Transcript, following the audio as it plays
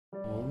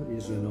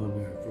It's an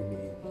honor for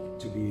me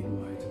to be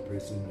invited to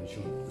present a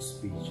short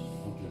speech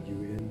of the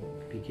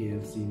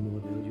UNPKFC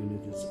Model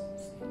United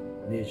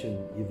Nations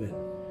event.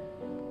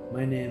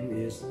 My name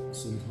is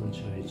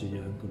Sunthonchai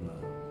Jayankula,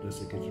 the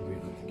Secretary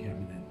of the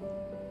Cabinet,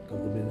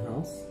 Government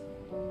House,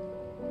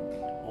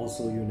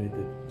 also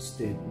United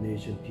States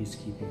Nation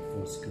Peacekeeping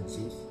Force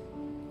Councils,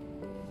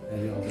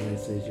 and the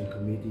Organization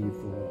Committee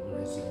for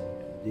organizing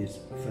this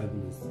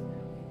fabulous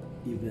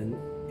event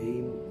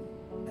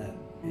aimed at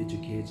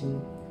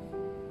educating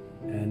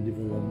and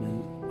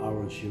development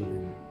our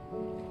children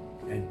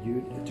and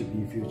youth to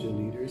be future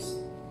leaders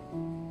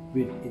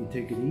with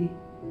integrity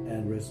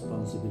and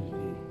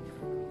responsibility.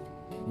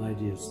 My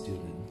dear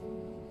student,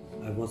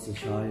 I was a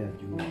child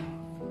and you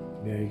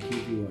are. May I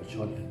give you a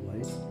short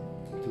advice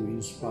to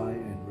inspire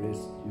and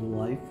raise your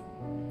life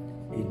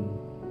in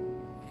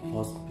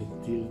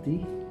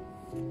prosperity,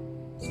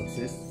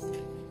 success,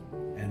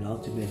 and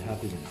ultimate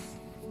happiness.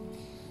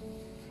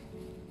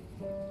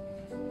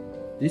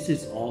 This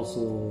is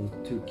also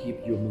to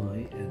keep your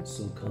mind and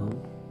soul calm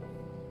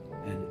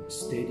and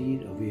steady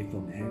away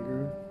from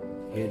anger,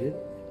 hatred,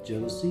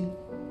 jealousy,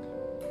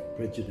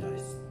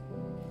 prejudice.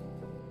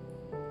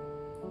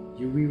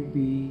 You will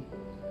be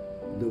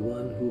the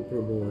one who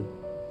promote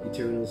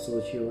eternal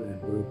social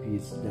and world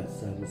peace that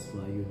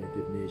satisfy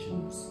United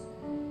Nations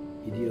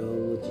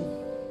ideology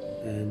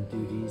and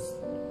duties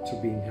to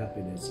bring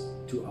happiness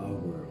to our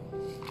world.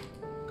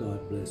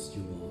 God bless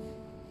you all.